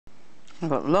I've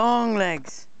got long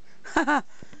legs.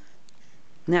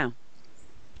 Now,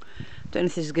 don't know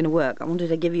if this is going to work. I wanted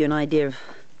to give you an idea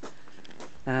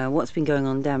of what's been going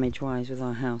on damage-wise with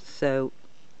our house. So,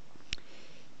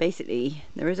 basically,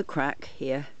 there is a crack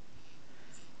here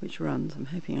which runs. I'm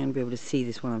hoping I'm going to be able to see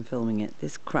this while I'm filming it.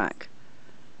 This crack,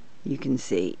 you can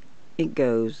see, it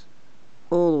goes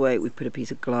all the way. We put a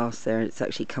piece of glass there, and it's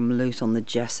actually come loose on the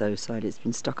gesso side. It's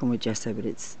been stuck on with gesso, but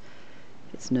it's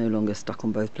no longer stuck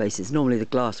on both places. Normally the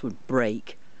glass would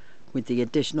break with the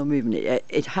additional movement.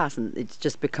 It hasn't. It's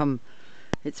just become,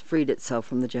 it's freed itself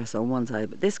from the gesso on one side.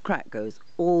 But this crack goes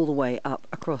all the way up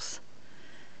across,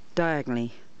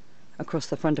 diagonally across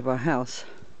the front of our house,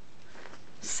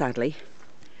 sadly.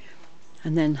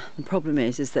 And then the problem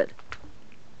is that,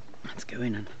 let's go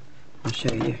in and I'll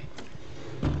show you.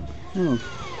 Oh,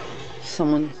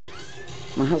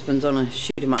 my husband's on a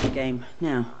shoot 'em up game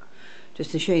now.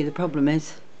 Just to show you, the problem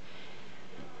is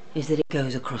that it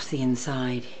goes across the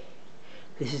inside.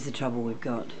 This is the trouble we've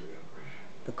got.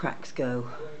 The cracks go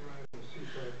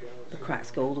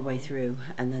all the way through,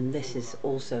 and then this is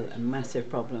also a massive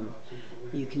problem.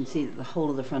 You can see that the whole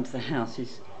of the front of the house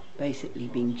is basically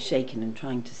being shaken and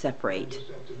trying to separate.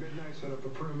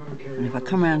 And if I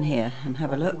come around here and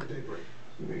have a look,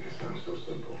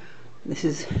 this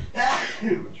is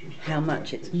how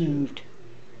much it's moved.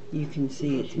 You can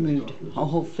see it's moved a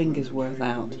whole finger's worth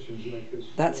out.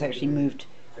 That's actually moved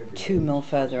 2 mil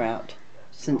further out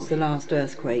since the last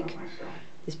earthquake.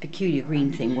 This peculiar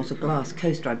green thing was a glass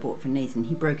coaster I bought for Nathan.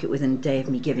 He broke it within a day of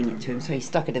me giving it to him, so he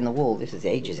stuck it in the wall. This is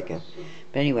ages ago.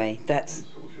 But anyway, that's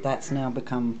now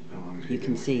become, you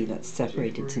can see that's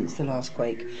separated since the last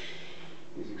quake.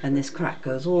 And this crack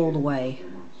goes all the way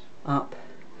up,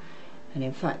 and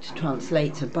in fact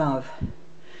translates above.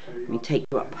 Let me take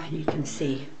you up. You can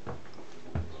see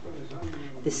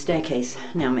this staircase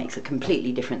now makes a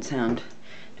completely different sound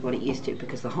to what it used to,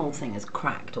 because the whole thing is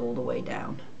cracked all the way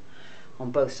down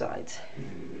on both sides.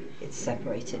 It's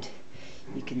separated.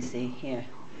 You can see here.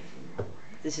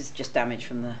 This is just damage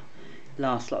from the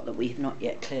last lot that we've not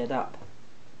yet cleared up.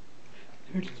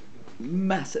 There's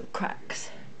massive cracks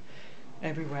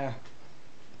everywhere.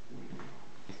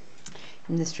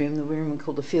 In this room, the room we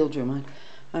call the field room,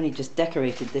 I only just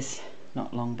decorated this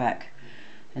not long back,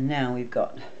 and now we've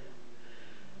got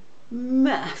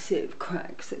massive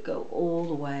cracks that go all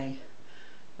the way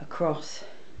across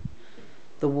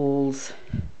the walls,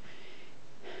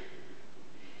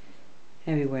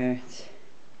 everywhere.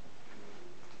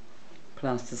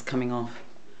 Plaster's coming off.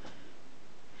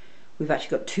 We've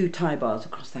actually got 2 tie bars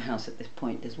across the house at this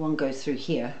point. There's one goes through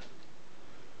here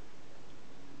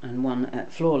and one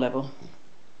at floor level.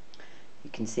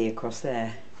 You can see across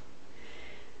there.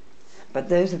 But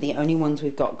those are the only ones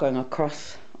we've got going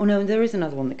across. Oh no, there is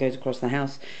another one that goes across the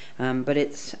house, but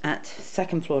it's at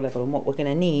 2nd floor level, and what we're going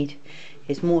to need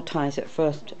is more ties at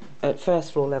first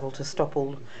floor level to stop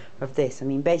all of this. I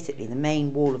mean, basically the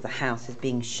main wall of the house is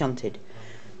being shunted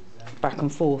back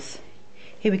and forth.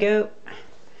 Here we go.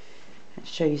 Let's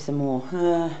show you some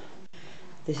more.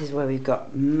 This is where we've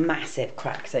got massive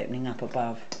cracks opening up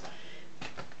above,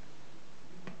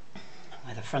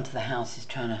 where the front of the house is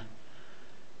trying to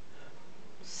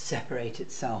separate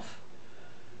itself.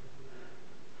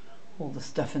 All the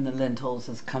stuff in the lintels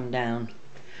has come down.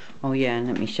 Oh yeah, and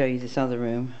let me show you this other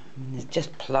room. There's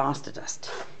just plaster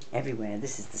dust everywhere.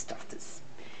 This is the stuff that's,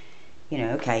 you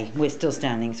know, okay, we're still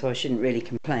standing, so I shouldn't really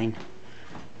complain.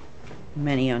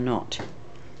 Many are not.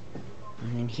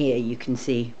 And in here you can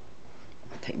see,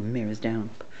 I'll take the mirrors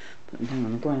down, put them down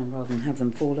on the ground rather than have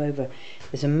them fall over.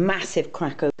 There's a massive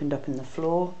crack opened up in the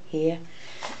floor here.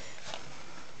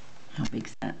 How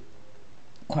big's that?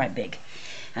 Quite big.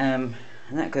 And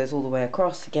that goes all the way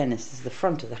across. Again, this is the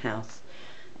front of the house.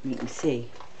 And you can see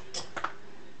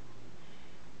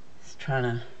it's trying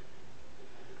to,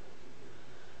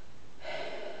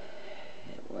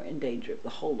 we're in danger of the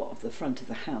whole lot of the front of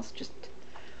the house just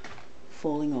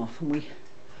falling off, and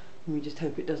we just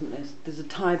hope it doesn't. There's a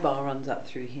tie bar runs up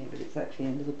through here, but it's actually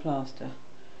under the plaster.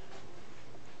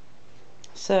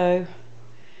 So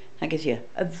that gives you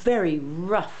a very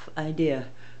rough idea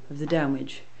of the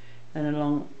damage, and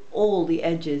along all the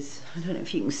edges, I don't know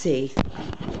if you can see.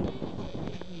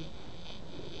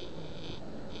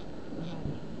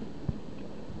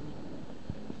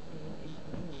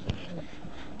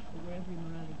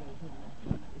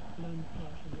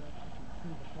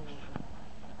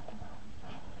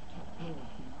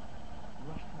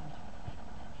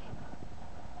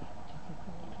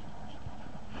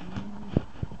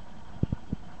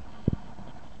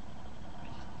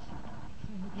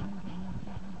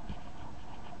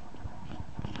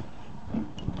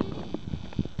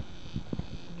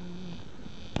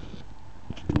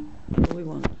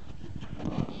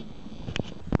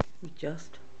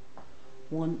 just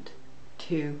want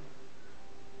to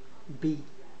be